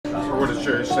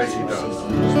sure say he does.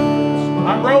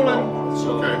 I'm rolling.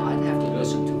 Okay. I'd have to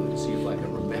listen to it and see if I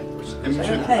can remember.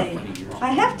 Okay.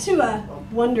 I have to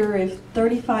wonder if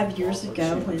 35 years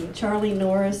ago, when Charlie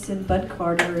Norris and Bud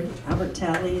Carter and Albert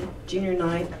Talley and Junior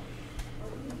Knight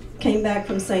came back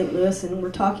from St. Louis and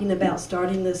were talking about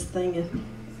starting this thing, if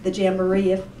the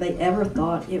Jamboree, if they ever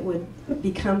thought it would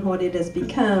become what it has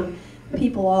become,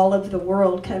 people all over the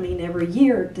world coming every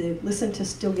year to listen to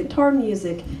steel guitar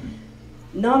music.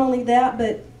 Not only that,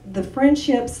 but the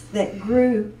friendships that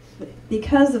grew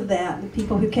because of that, the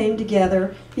people who came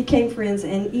together became friends,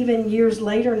 and even years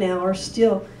later now are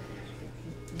still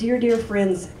dear, dear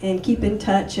friends and keep in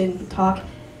touch and talk.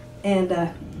 And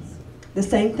the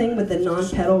same thing with the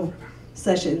non-pedal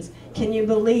sessions. Can you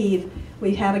believe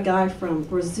we had a guy from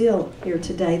Brazil here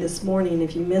today, this morning?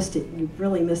 If you missed it, you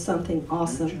really missed something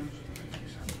awesome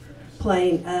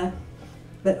playing.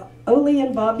 But Olli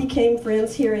and Bob became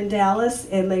friends here in Dallas,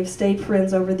 and they've stayed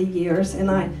friends over the years. And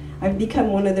I've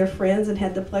become one of their friends and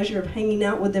had the pleasure of hanging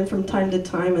out with them from time to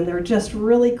time. And they're just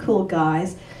really cool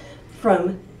guys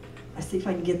from, let's see if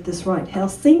I can get this right,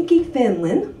 Helsinki,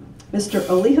 Finland, Mr.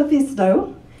 Olli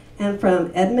Haavisto, and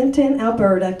from Edmonton,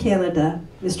 Alberta, Canada,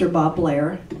 Mr. Bob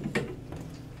Blair.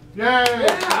 Yay!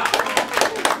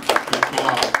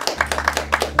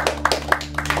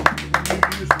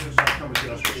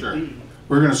 Sure.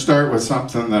 We're going to start with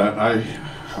something that I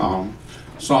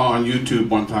saw on YouTube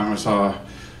one time. I saw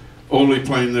Olli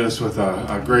playing this with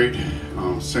a great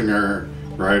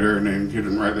singer-writer named, he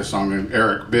didn't write this song, named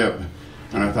Eric Bibb.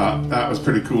 And I thought that was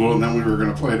pretty cool. And then we were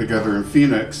going to play together in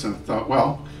Phoenix, and thought,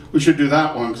 well, we should do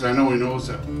that one because I know he knows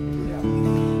it.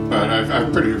 But I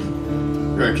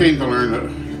came to learn that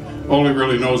Olli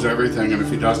really knows everything, and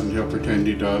if he doesn't, he'll pretend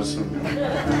he does.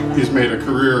 And he's made a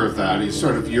career of that. He's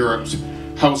sort of Europe's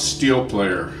house steel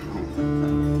player.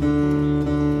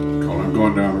 I'm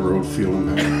going down the road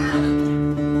feeling bad.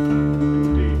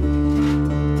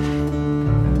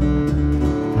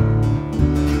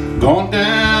 Going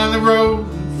down the road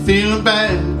feeling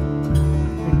bad.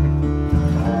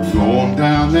 Going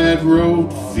down that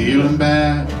road feeling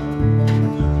bad.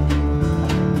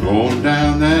 Going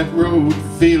down that road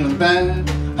feeling bad.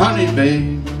 Honey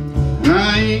babe,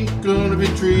 I ain't gonna be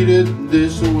treated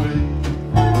this way.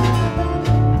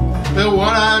 But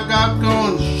what I got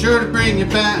going sure to bring you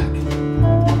back.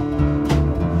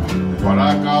 What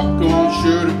I got going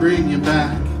sure to bring you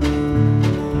back.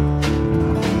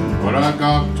 What I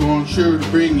got going sure to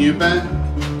bring you back.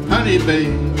 Honey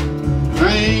babe,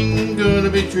 I ain't gonna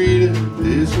be treated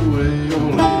this way.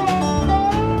 Olli.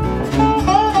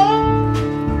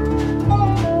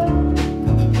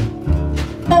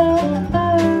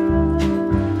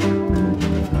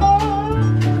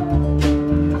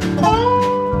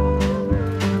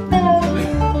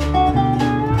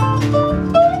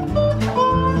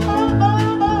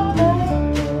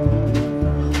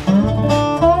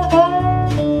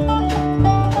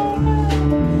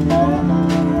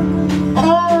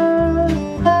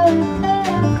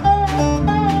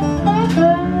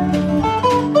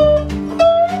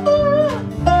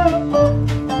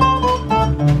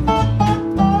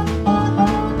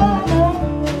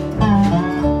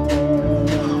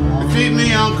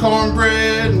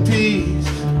 Cornbread and peas.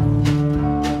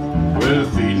 Well,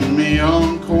 feeding me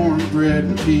on cornbread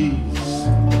and peas.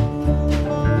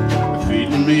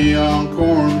 Feeding me on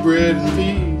cornbread and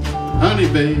peas. Honey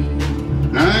babe,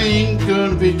 I ain't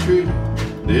gonna be treated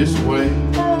this way.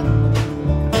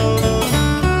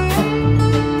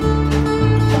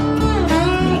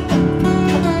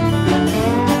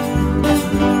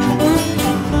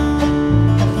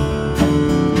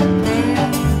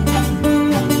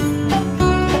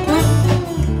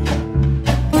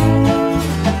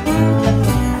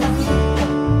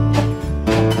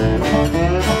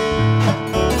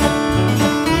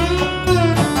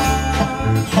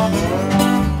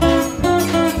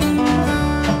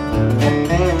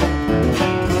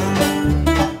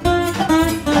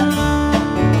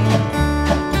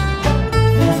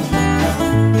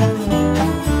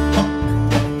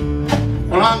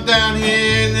 I'm down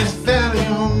here in this valley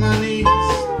on my knees.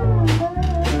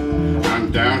 I'm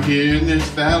down here in this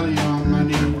valley on my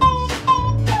knees.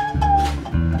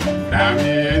 Down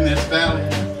here in this valley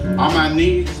on my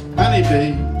knees. Honey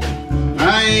babe,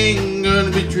 I ain't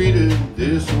gonna be treated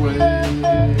this way.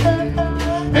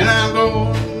 And I'm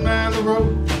going down the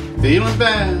road feeling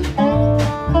bad.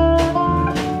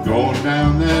 Going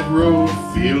down that road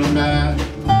feeling bad.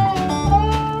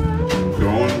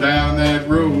 Going down that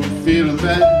road feeling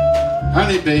bad.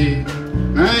 Honey babe,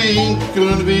 I ain't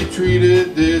gonna be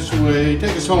treated this way.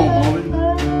 Take us home, Olli.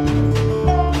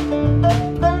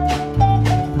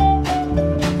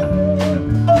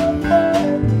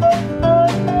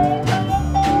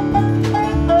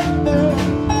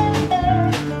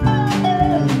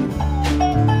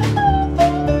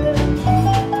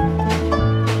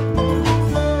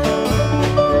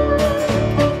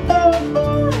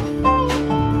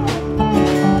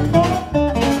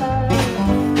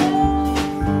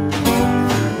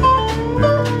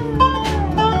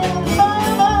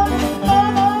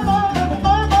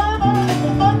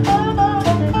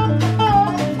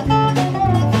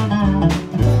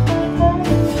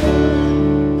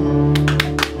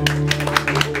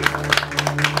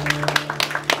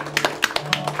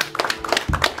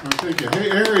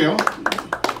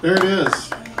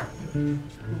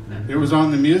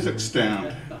 music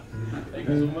stand. Thank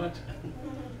you so much.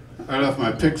 I left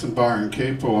my picks and bar and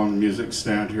capo on the music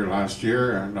stand here last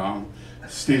year, and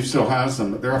Steve still has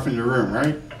them, but they're up in your room,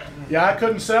 right? Yeah, I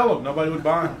couldn't sell them. Nobody would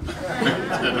buy them.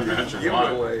 Can't imagine Give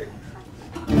why. it away.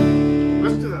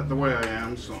 Let's do that The Way I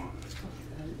Am song.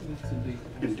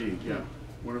 Indeed, yeah.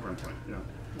 Whatever I'm playing, yeah.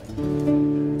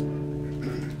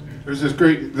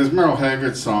 There's Merle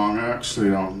Haggard song, actually,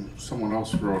 someone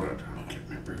else wrote it. I can't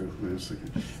remember who it was.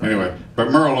 Anyway,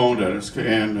 but Merle owned it.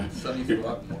 Sonny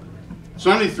Throckmorton.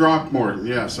 Sonny Throckmorton,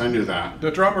 yes, I knew that.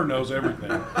 The drummer knows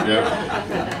everything.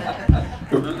 Yeah.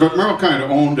 But Merle kind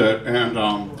of owned it, and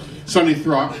Sonny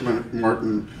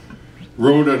Throckmorton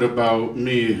wrote it about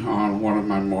me on one of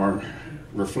my more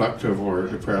reflective or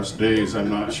depressed days. I'm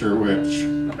not sure which.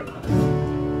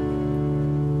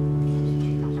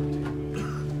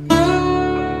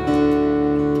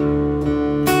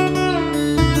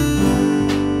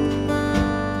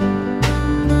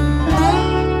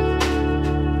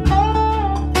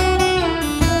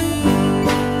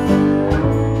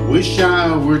 Wish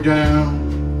I were down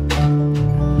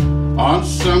on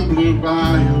some blue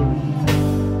bayou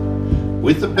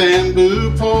with a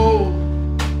bamboo pole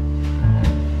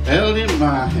held in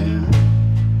my hand,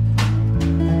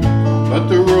 but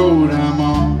the road I'm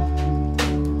on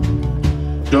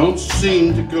don't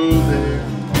seem to go there,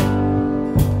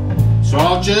 so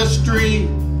I'll just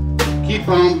dream, keep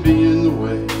on being the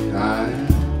way I am.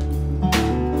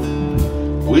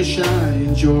 Wish I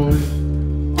enjoyed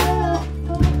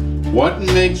what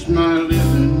makes my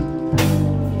living,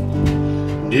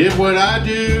 did what I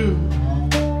do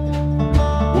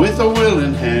with a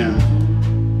willing hand.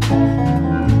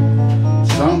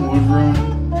 Some would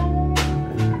run,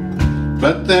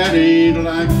 but that ain't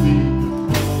like me,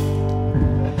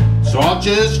 so I'll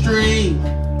just dream,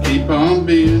 keep on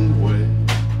being the way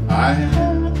I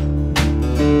am.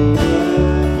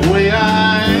 The way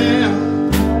I am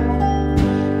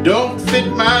don't fit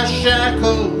my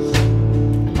shackles.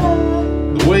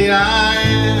 The way I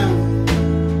am,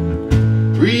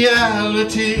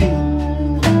 reality,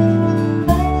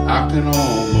 I can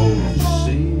almost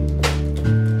see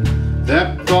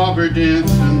that bobber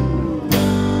dancing.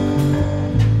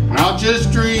 I'll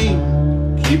just dream,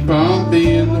 keep on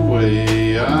being the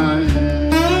way I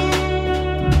am.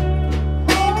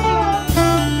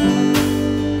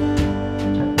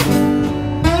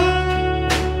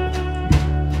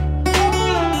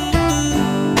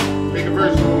 Make a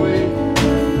verse of the way.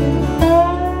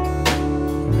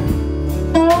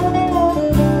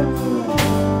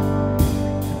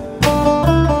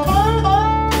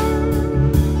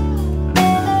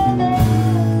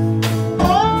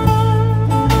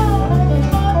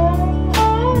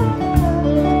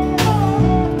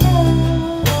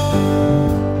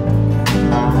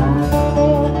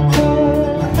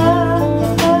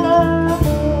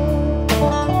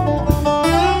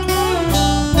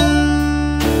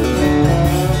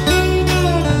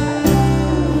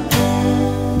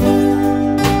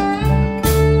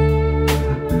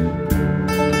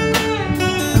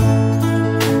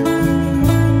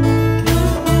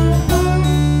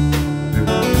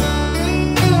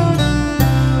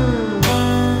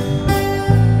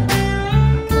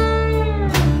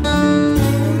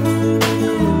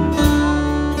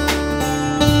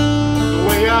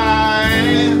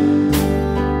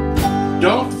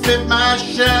 Don't fit my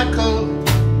shackle.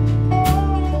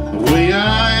 The way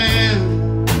I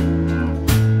am,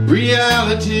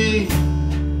 reality,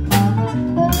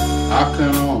 I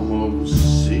can almost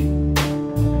see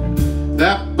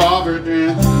that bobber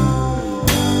dancing.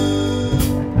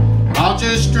 I'll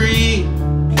just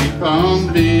dream, keep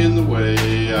on being the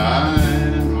way I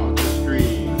am. I'll just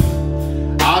dream,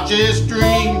 I'll just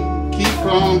dream, keep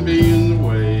on being the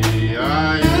way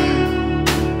I am.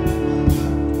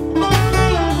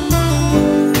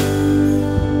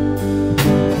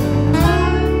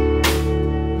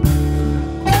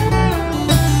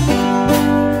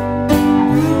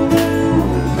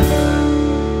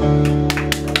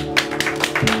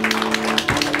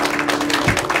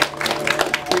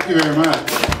 Thank you very much.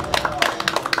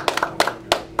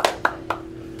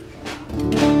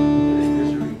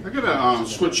 I'm gonna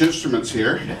switch instruments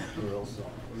here.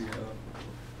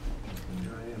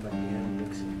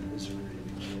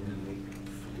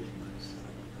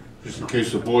 Just in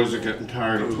case the boys are getting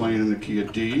tired of playing in the key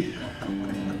of D.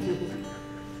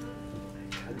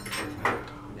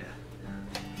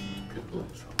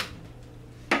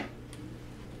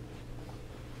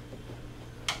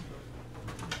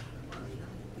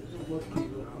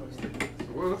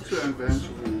 Well, let's do advanced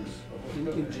ones.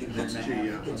 That's G,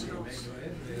 yeah.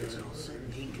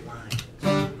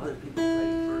 Other people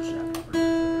play first, second,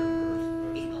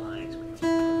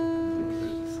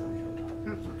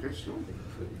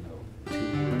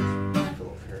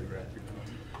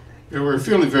 Yeah, we're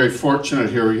feeling very fortunate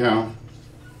here. We have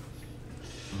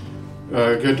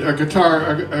a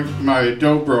guitar, my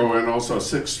dobro, and also a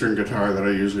 6-string guitar that I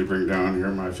usually bring down here,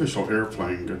 my official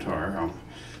airplane guitar.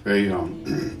 They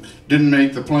didn't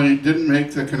make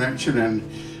the connection in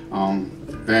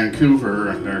Vancouver,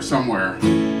 and they're somewhere.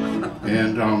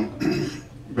 And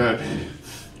but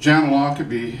Jan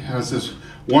Lockaby has this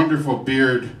wonderful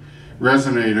beard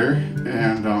resonator,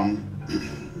 and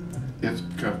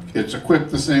it's equipped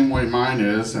the same way mine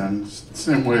is, and the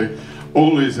same way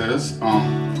Olli's is.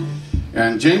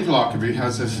 And James Lockaby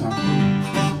has this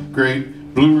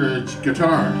great Blue Ridge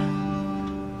guitar,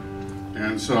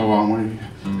 and so we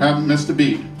haven't missed a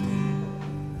beat.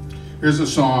 Here's a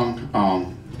song,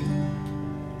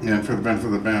 and for the benefit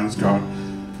of the band, it's got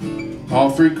all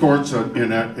 3 chords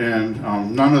in it, and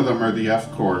none of them are the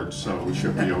F chords, so we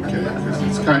should be okay. Because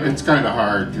it's kind of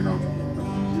hard, you know.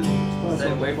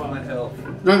 Stay away from my health.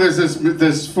 No, there's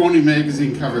this phony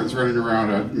magazine cover that's running around,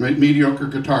 a mediocre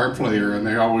guitar player, and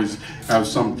they always have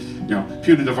some, you know,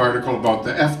 putative article about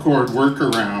the F chord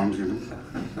workaround. You know.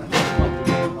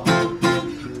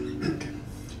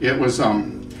 It was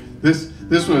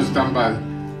this was done by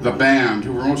the band,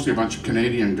 who were mostly a bunch of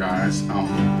Canadian guys,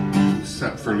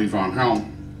 except for Lee Von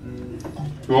Helm,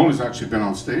 who Olli's actually been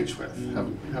on stage with.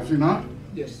 Have you not?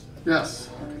 Yes. Yes.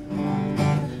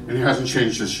 And he hasn't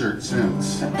changed his shirt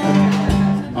since.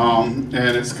 And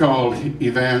it's called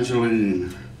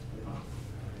Evangeline.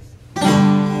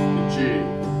 G.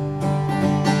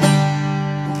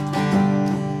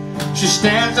 She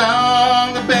stands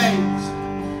on the banks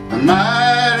of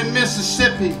mighty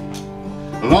Mississippi,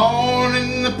 alone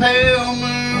in the pale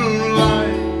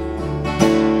moonlight,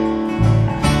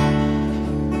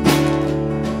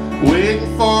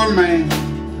 waiting for a man,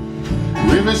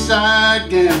 riverside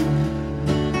gambler.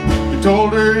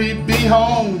 Told her he'd be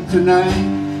home tonight.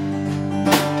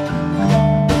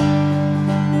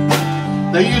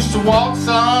 They used to waltz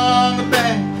on the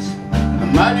banks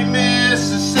of mighty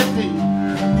Mississippi,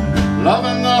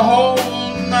 loving the whole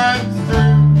night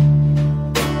through,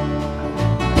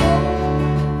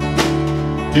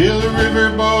 till the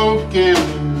riverboat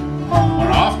gambler went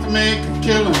off to make a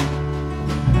killing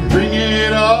and bring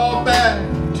it all back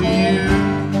to you.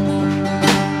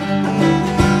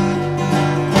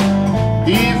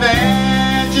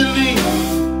 Evangeline,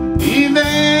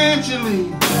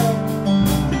 Evangeline,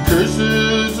 it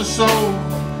curses the soul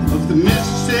of the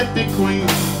Mississippi queen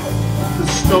that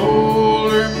stole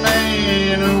her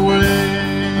man away.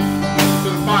 To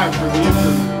the 5 for the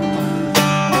interlude.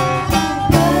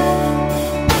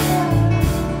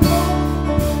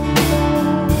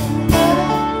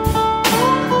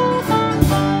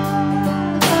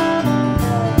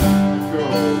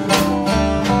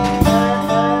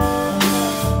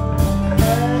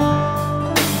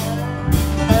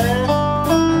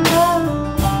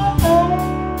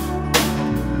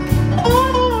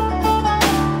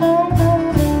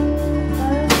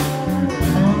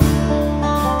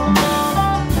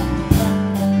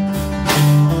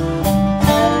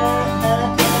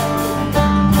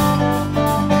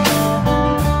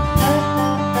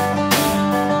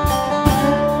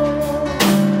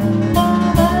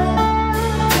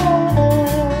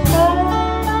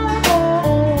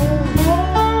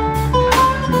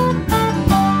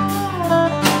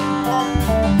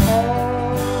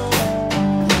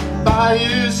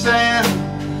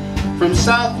 From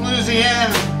South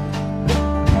Louisiana,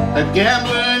 had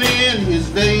gambling in his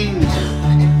veins.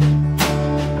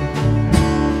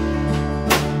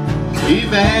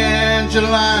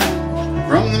 Evangeline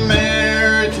from the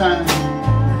Maritime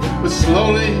was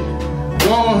slowly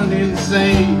going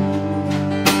insane.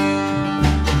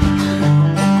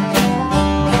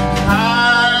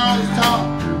 High on the top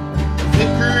of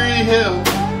Hickory Hill,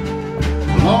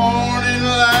 alone in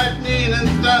lightning and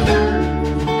thunder,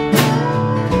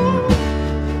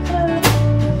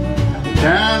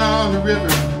 down on the river,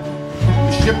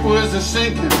 the ship was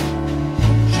a-sinking.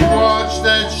 She watched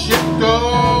that ship go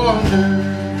under.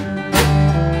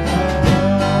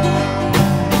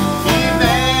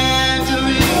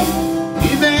 Evangeline,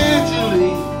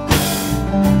 Evangeline,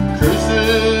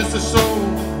 curses the soul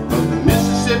of the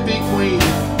Mississippi queen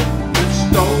that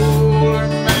stole her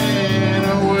man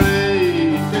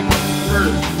away. Take it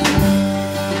first.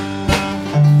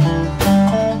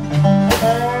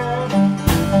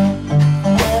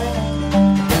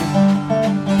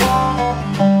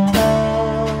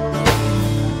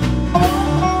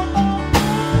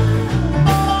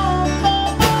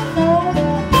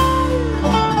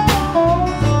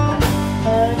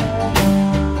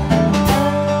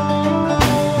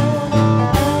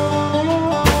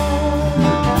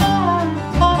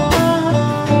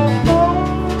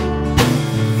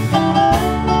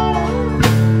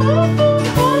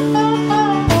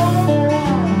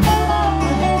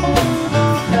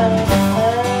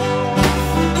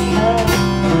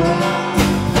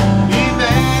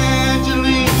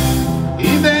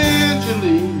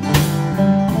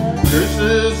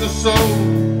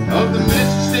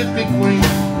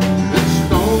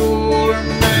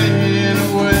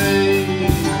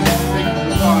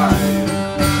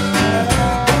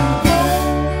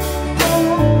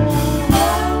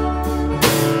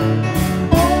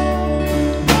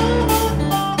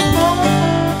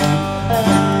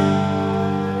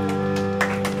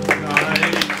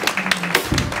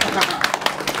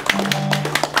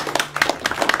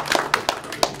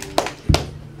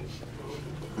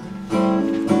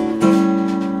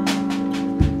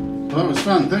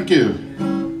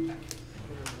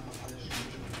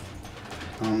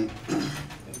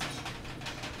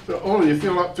 Olli, you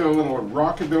feel up to a little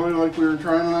rockabilly like we were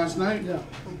trying last night? Yeah.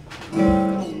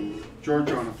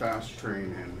 Georgia on a Fast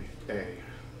Train in A.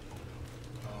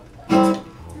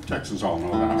 Texans all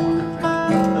know that one,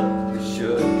 I think. You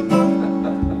should.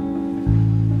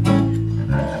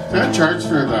 That charts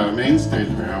for the main stage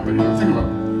now, but the thing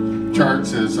about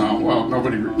charts is, well,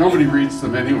 nobody reads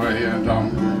them anyway, and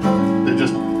they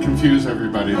just confuse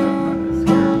everybody.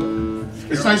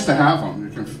 It's nice to have them.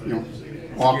 You can,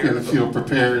 walk in and feel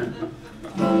prepared.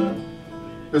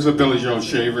 There's a Billy Joe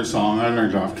Shaver song I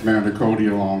learned off Commander Cody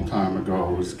a long time ago.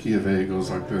 It was Key of A,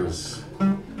 goes like this.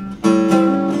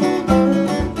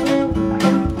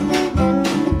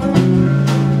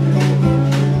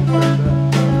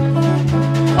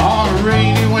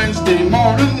 Wednesday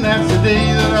morning, that's the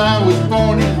day that I was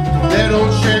born in that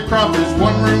old sharecropper's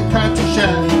one-room country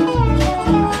shack.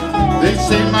 They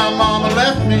say my mama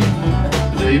left me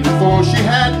the day before she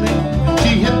had me.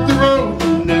 She hit the road,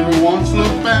 never once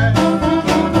looked back.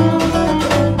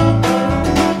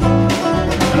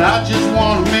 And I just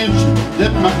want to mention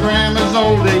that my grandma's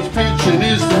old age pension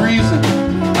is the reason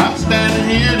I'm standing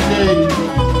here today.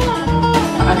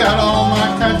 I got all my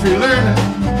country learning,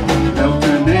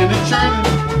 melting and churning,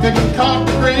 picking cotton,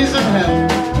 raising hell,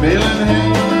 baling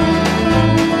hay.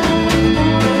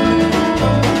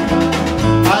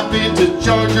 I've been to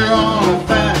Georgia on a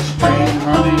fast train,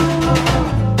 honey.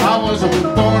 I wasn't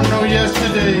born no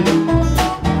yesterday.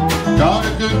 Got a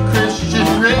good Christian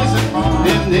raising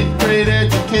and a great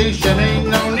education. Ain't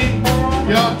no need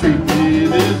y'all treat me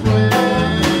this way.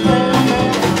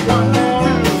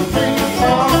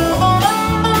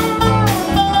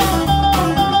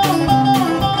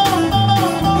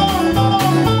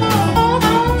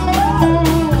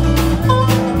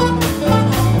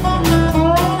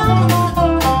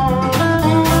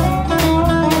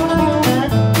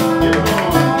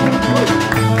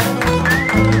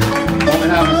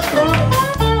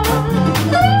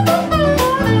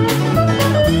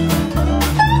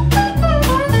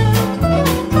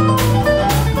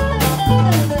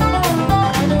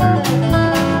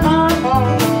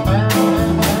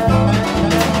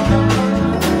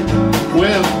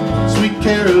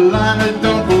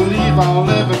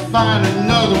 Find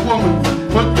another woman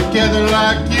put together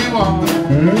like you are.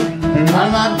 I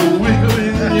like the wiggle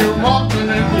in your walking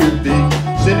and your big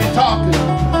city talking,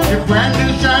 your brand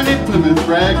new shiny Plymouth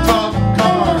rag top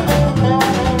car.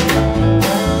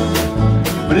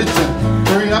 But it's a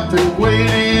hurry up and wait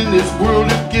in this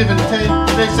world of give and take.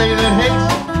 They say that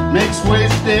haste makes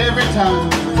waste every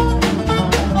time.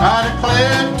 I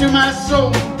declare to my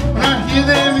soul when I hear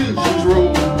them engines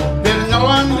roll, better know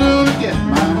I'm gonna get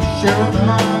my share of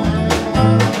mine.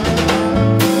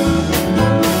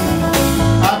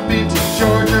 I've been to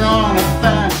Georgia on a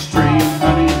fast train,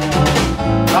 honey.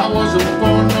 I wasn't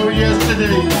born no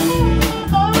yesterday.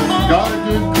 Got a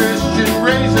good Christian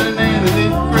raising and a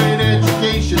great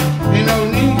education. Ain't no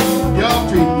need y'all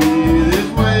treat me this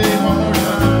way one more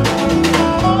time.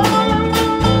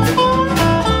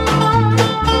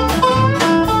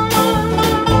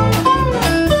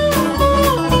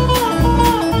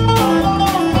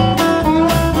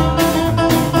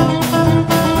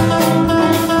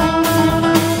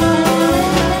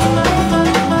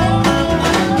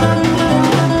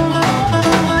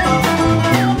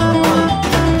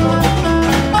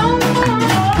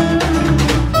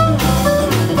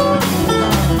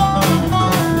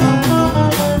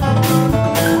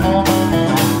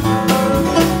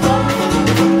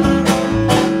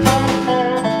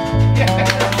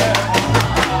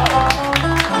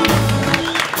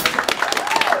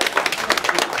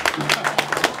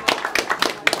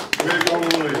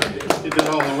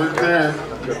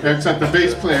 Except the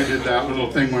bass player did that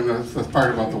little thing when the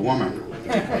part about the woman.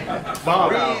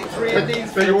 Bob, Three of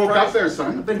these. So you woke up there,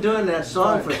 son. I've been doing that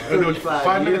song for 35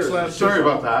 5 minutes years. left. Sorry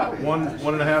about that. One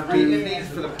and a half. 3 of these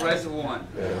for the price of one.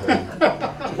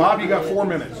 Bob, you got 4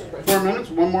 minutes. 4 minutes,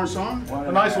 one more song?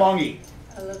 A nice long E.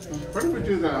 Where did we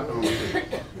do that?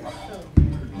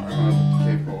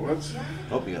 Capo, let's...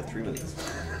 Oh, you got 3 minutes.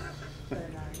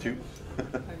 2.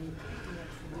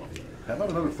 How about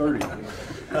another 30?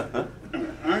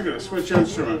 I'm going to switch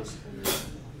instruments.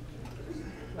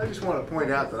 I just want to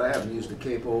point out that I haven't used a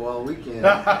capo all weekend.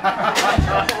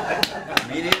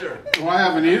 Me neither. Well, I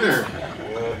haven't either.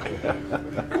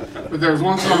 But there was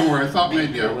one song where I thought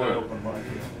maybe I would. I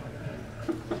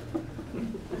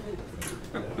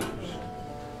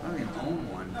don't even own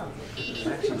one.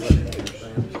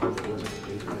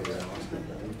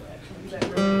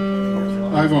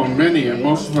 I've owned many, and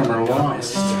most of them are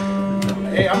lost.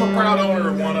 Hey, I'm a proud owner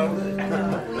of one of them.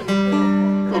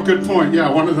 Oh, good point. Yeah,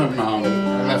 one of them I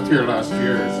left here last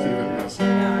year, Stephen. Yes.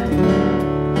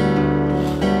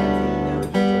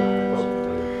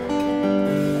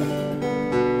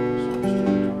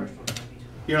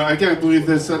 You know, I can't believe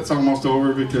that's almost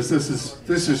over because this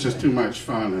is just too much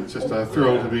fun. It's just a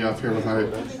thrill to be up here with my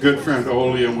good friend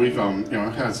Olli, and we've you know,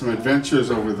 had some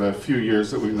adventures over the few years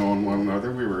that we've known one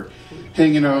another. We were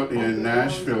hanging out in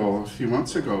Nashville a few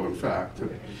months ago, in fact.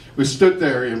 We stood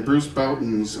there in Bruce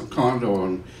Boughton's condo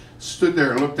and stood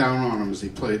there and looked down on him as he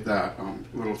played that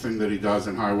little thing that he does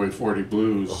in Highway 40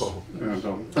 Blues. Oh. And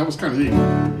that was kind of neat.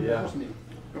 Yeah.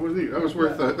 That was neat. That was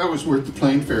worth the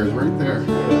plane fares right there.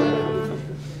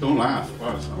 Don't laugh.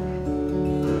 Wow.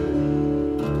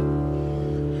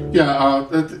 Yeah,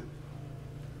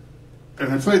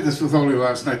 and I played this with Olli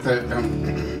last night. That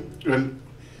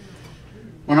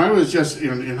when I was just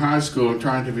in high school and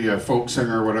trying to be a folk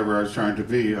singer or whatever I was trying to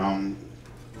be, you know,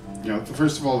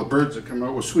 first of all, the Birds that come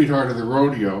out was "Sweetheart of the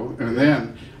Rodeo," and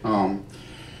then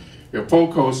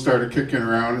polka started kicking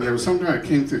around. And there was some guy that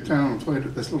came through town and played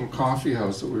at this little coffee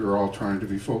house that we were all trying to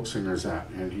be folk singers at,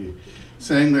 and he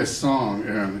sang this song,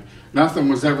 and nothing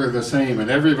was ever the same,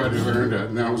 and everybody learned it.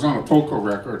 And it was on a polka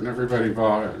record, and everybody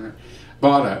bought it,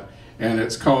 and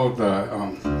it's called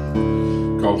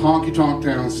Honky Tonk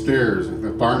Downstairs, the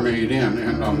Barmaid Inn.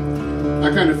 And I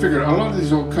kind of figured a lot of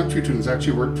these old country tunes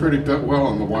actually work pretty well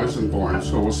on the Weissenborn,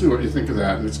 so we'll see what you think of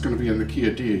that, and it's going to be in the key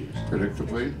of D,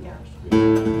 predictably.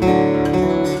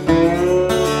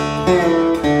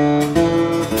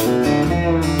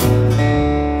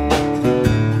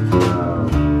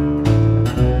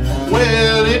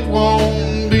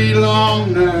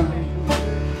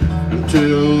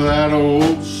 Till that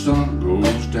old sun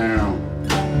goes down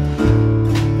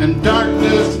and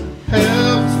darkness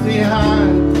helps me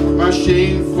hide my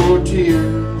shameful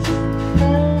tears.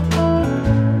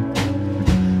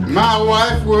 My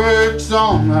wife works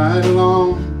all night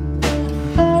long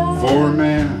for a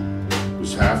man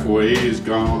who's halfway is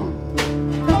gone.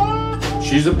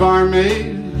 She's a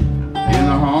barmaid in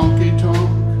a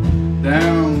honky-tonk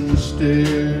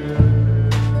downstairs.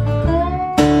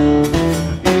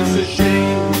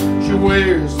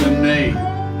 Wears the name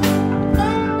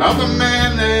of a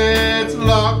man that's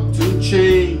locked and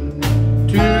chained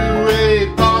to a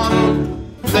bottle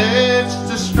that's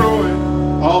destroyed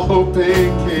all hope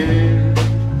and care.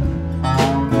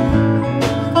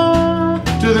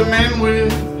 To the men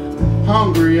with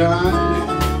hungry eyes,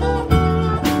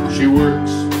 she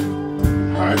works,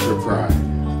 hides her pride.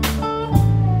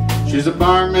 She's a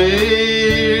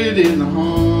barmaid in the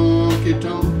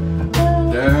honky-tonk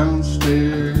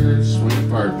downstairs, swing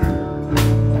partner.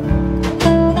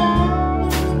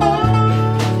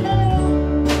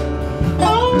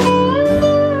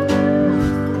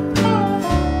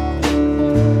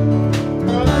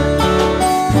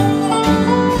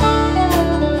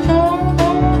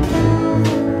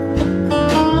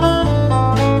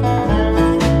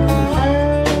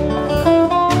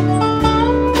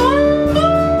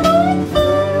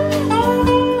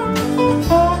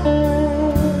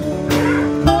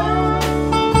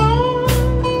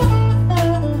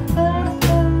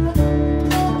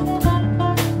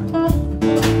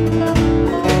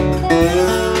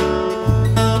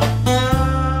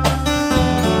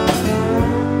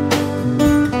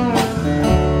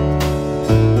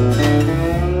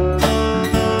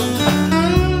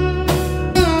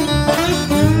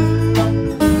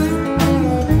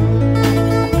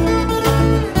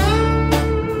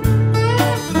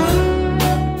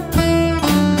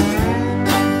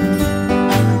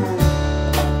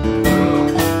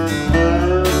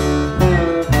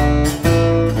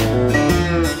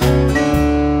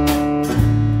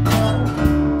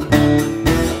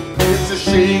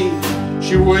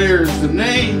 She wears the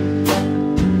name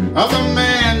of a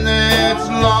man that's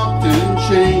locked and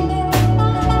chained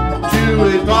to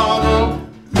a bottle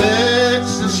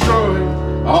that's destroyed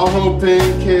all hope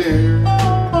and care.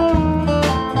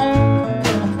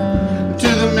 To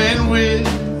the men with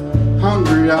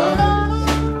hungry eyes,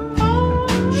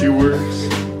 she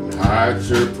works and hides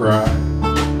her pride.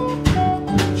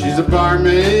 She's a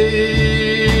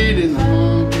barmaid in the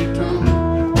honky-tonk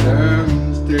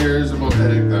downstairs. I'm gonna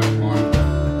take that one.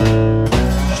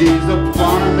 She's a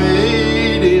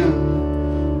barmaid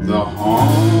in the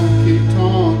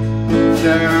honky-tonk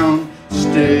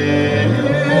downstairs.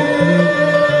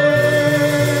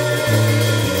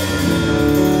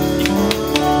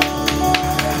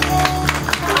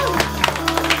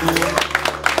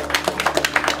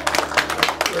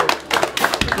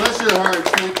 Bless your hearts.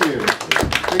 Thank you.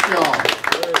 Thank you all.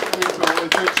 Thanks, Olli.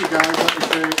 Thanks, you guys. That was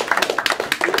great.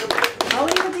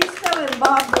 Olli Haavisto and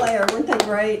Bob Blair, weren't they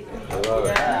great? I love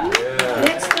it. Yeah.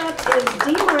 Next up is D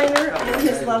minor and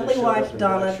his lovely wife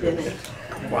Donna Bennett.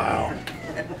 Wow.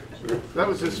 That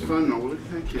was just fun, Olli.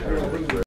 Thank you.